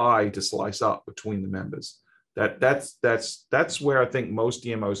bigger pie to slice up between the members. That's where I think most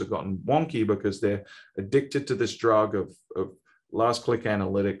DMOs have gotten wonky, because they're addicted to this drug of last click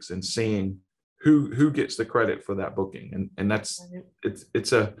analytics and seeing who gets the credit for that booking? And that's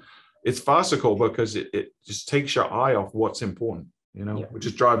it's farcical because it just takes your eye off what's important, which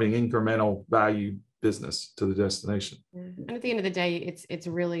is driving incremental value business to the destination. And at the end of the day, it's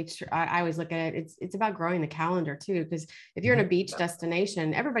really I always look at it, it's about growing the calendar too, because if you're in a beach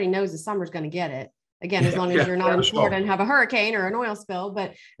destination, everybody knows the summer's going to get it. Again, as long as you're not in Florida and have a hurricane or an oil spill,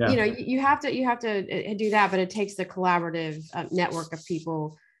 but you have to do that. But it takes the collaborative network of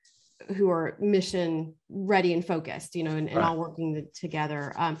people who are mission ready and focused, and all working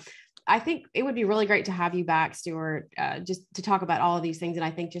together. I think it would be really great to have you back, Stuart, just to talk about all of these things. And I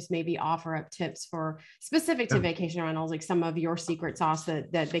think just maybe offer up tips for specific to vacation rentals, like some of your secret sauce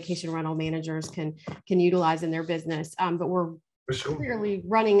that vacation rental managers can utilize in their business. But we're clearly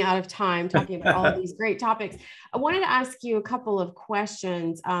running out of time talking about all of these great topics. I wanted to ask you a couple of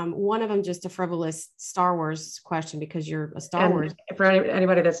questions. One of them just a frivolous Star Wars question, because you're a Star Wars. For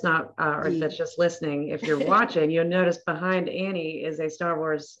anybody that's not or that's just listening, if you're watching, you'll notice behind Annie is a Star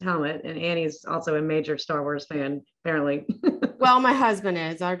Wars helmet, and Annie's also a major Star Wars fan, apparently. Well, my husband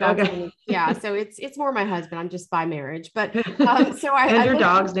is. Our dog's so it's more my husband. I'm just by marriage, but so and your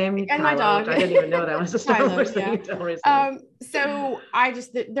dog's name and Tyler, my dog. I didn't even know that was a Star Wars thing. So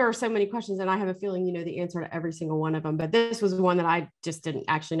there are so many questions, and I have a feeling you know the answer to every single one of them. But this was one that I just didn't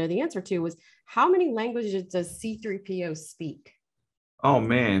actually know the answer to. Was how many languages does C3PO speak? Oh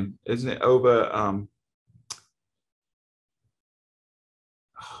man, isn't it over?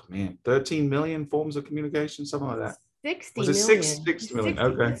 13 million forms of communication, something like that. 60 million. 60 million?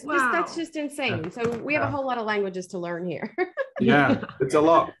 Okay. That's just insane. So we have a whole lot of languages to learn here. Yeah, it's a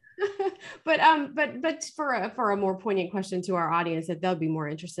lot. but for a more poignant question to our audience that they'll be more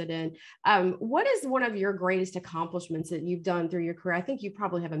interested in, what is one of your greatest accomplishments that you've done through your career? I think you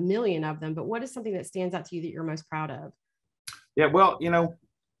probably have a million of them, but what is something that stands out to you that you're most proud of? Yeah, well,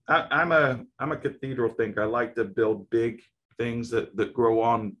 I'm a cathedral thinker. I like to build big things that grow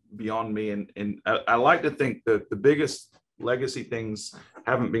on beyond me, and I like to think that the biggest legacy things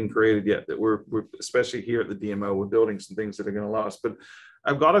haven't been created yet, that we're especially here at the DMO, we're building some things that are going to last. But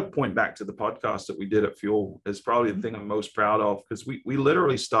I've got to point back to the podcast that we did at Fuel is probably the thing I'm most proud of, because we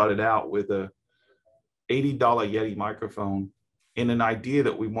literally started out with a $80 Yeti microphone in an idea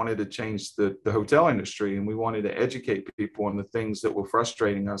that we wanted to change the hotel industry, and we wanted to educate people on the things that were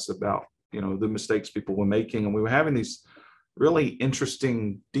frustrating us about the mistakes people were making. And we were having these really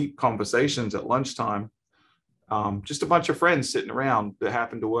interesting, deep conversations at lunchtime, just a bunch of friends sitting around that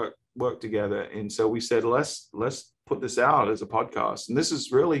happened to work together. And so we said, let's put this out as a podcast. And this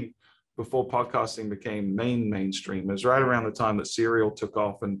is really before podcasting became mainstream. It was right around the time that Serial took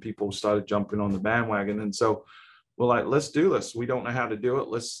off and people started jumping on the bandwagon. And so we're like, let's do this. We don't know how to do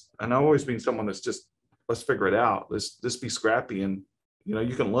it. And I've always been someone that's just, let's figure it out. Let's just be scrappy. And,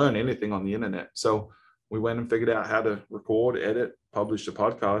 you can learn anything on the internet. So we went and figured out how to record, edit, publish a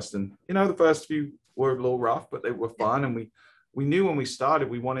podcast. And, the first few were a little rough, but they were fun. And we knew when we started,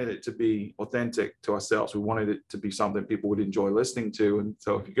 we wanted it to be authentic to ourselves. We wanted it to be something people would enjoy listening to. And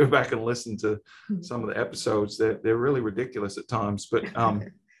so if you go back and listen to some of the episodes, they're really ridiculous at times, but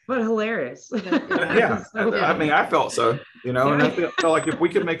hilarious. Yeah. I mean, I felt so, and I felt like if we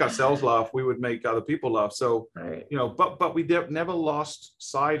could make ourselves laugh, we would make other people laugh. So, but we never lost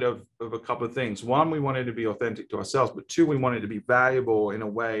sight of a couple of things. One, we wanted to be authentic to ourselves, but two, we wanted to be valuable in a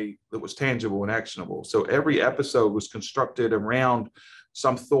way that was tangible and actionable. So every episode was constructed around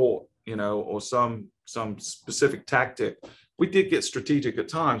some thought, or some specific tactic. We did get strategic at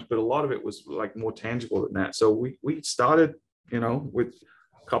times, but a lot of it was like more tangible than that. So we started, with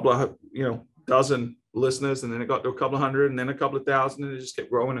a couple of, dozen listeners, and then it got to a couple of hundred, and then a couple of thousand, and it just kept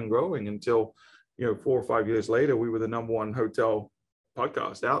growing and growing until, 4 or 5 years later, we were the #1 hotel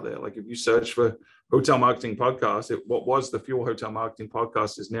podcast out there. Like if you search for hotel marketing podcast, what was the Fuel Hotel Marketing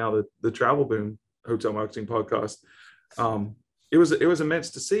Podcast is now the Travel Boom Hotel Marketing Podcast. It was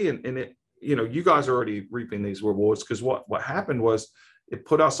immense to see, and it, you guys are already reaping these rewards, because what happened was it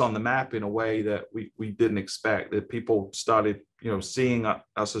put us on the map in a way that we didn't expect. That people started, seeing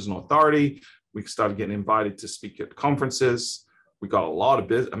us as an authority. We started getting invited to speak at conferences. We got a lot of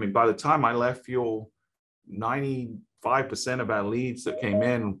business. I mean, by the time I left Fuel, 95% of our leads that came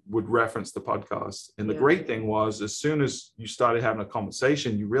in would reference the podcast. And the great thing was, as soon as you started having a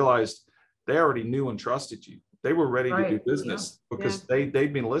conversation, you realized they already knew and trusted you. They were ready to do business because they'd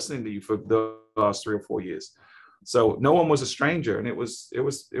been listening to you for the last 3 or 4 years. So no one was a stranger, and it was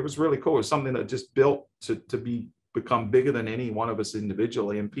really cool. It was something that just built to become bigger than any one of us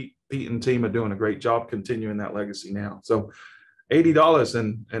individually. And Pete and team are doing a great job continuing that legacy now. So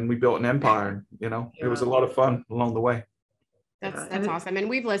 $80 and we built an empire. It was a lot of fun along the way. That's awesome. And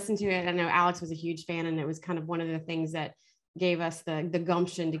we've listened to it. I know Alex was a huge fan, and it was kind of one of the things that gave us the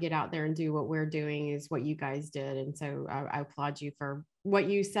gumption to get out there and do what we're doing is what you guys did. And so I applaud you for what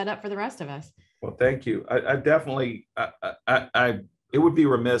you set up for the rest of us. Well, thank you. I definitely, it would be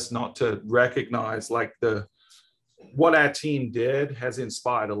remiss not to recognize like what our team did has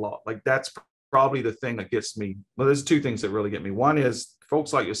inspired a lot. Like that's probably the thing that gets me. Well, there's two things that really get me. One is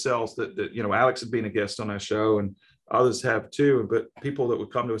folks like yourselves that Alex has been a guest on our show and others have too, but people that would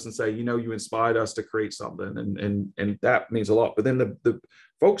come to us and say, you inspired us to create something, and that means a lot. But then the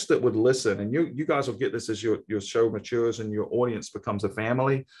folks that would listen, and you guys will get this as your show matures and your audience becomes a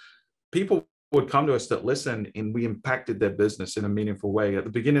family. People would come to us that listen, and we impacted their business in a meaningful way. At the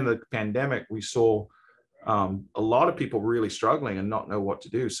beginning of the pandemic, we saw a lot of people really struggling and not know what to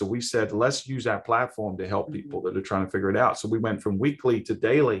do. So we said, let's use our platform to help people that are trying to figure it out. So we went from weekly to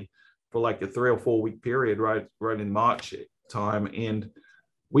daily for like a 3 or 4 week period, right in March time. And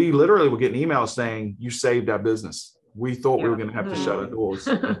we literally were getting emails saying, you saved our business. We thought we were going to have to shut our doors.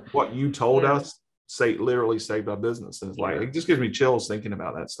 What you told us literally saved our business. And it's like, it just gives me chills thinking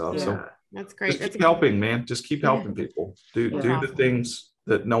about that stuff. So that's great. Just keep helping, man. Just keep helping people. Do the things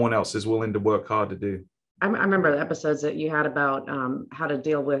that no one else is willing to work hard to do. I remember the episodes that you had about how to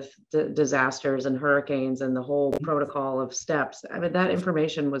deal with disasters and hurricanes and the whole protocol of steps. I mean, that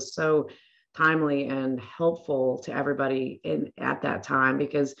information was so timely and helpful to everybody at that time,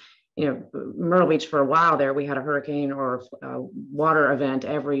 because Myrtle Beach for a while there, we had a hurricane or a water event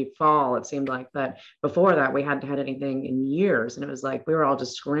every fall, it seemed like. But before that, we hadn't had anything in years. And it was like we were all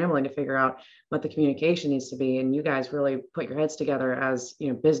just scrambling to figure out what the communication needs to be. And you guys really put your heads together as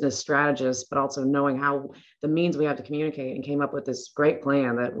business strategists, but also knowing how the means we have to communicate, and came up with this great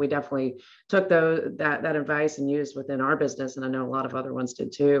plan that we definitely took that advice and used within our business. And I know a lot of other ones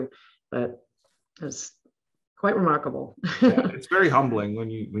did too. But it was quite remarkable. It's very humbling when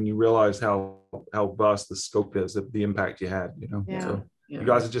you realize how vast the scope is of the impact you had. So you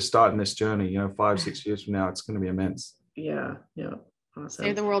guys are just starting this journey. 5-6 years from now, it's going to be immense. Yeah. Awesome.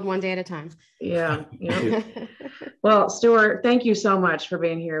 Save the world one day at a time. Yeah. Well, Stuart, thank you so much for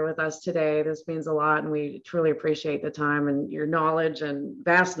being here with us today. This means a lot, and we truly appreciate the time and your knowledge and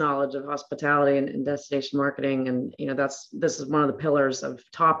vast knowledge of hospitality and destination marketing. And this is one of the pillars of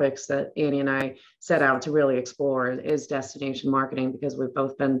topics that Annie and I set out to really explore is destination marketing, because we've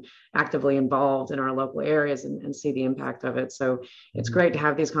both been actively involved in our local areas and see the impact of it. So it's great to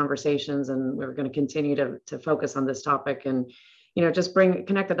have these conversations, and we're going to continue to focus on this topic and just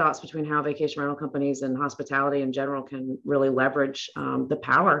connect the dots between how vacation rental companies and hospitality in general can really leverage the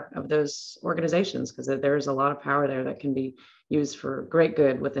power of those organizations, because there's a lot of power there that can be used for great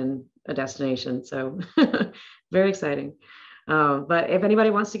good within a destination. So very exciting. But if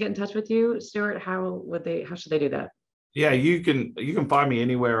anybody wants to get in touch with you, Stuart, how should they do that? Yeah, you can find me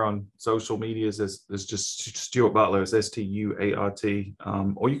anywhere on social medias as just Stuart Butler, it's Stuart.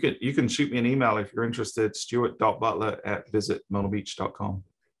 Or you can shoot me an email if you're interested, stuart.butler@visitmyrtlebeach.com.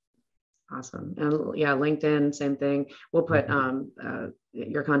 Awesome. And LinkedIn, same thing. We'll put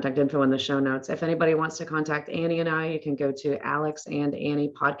your contact info in the show notes. If anybody wants to contact Annie and I, you can go to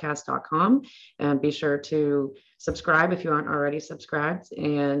alexandanniepodcast.com and be sure to subscribe if you aren't already subscribed.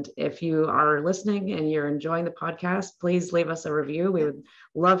 And if you are listening and you're enjoying the podcast, please leave us a review. We would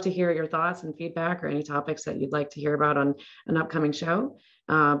love to hear your thoughts and feedback or any topics that you'd like to hear about on an upcoming show.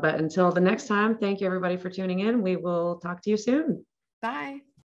 But until the next time, thank you everybody for tuning in. We will talk to you soon. Bye.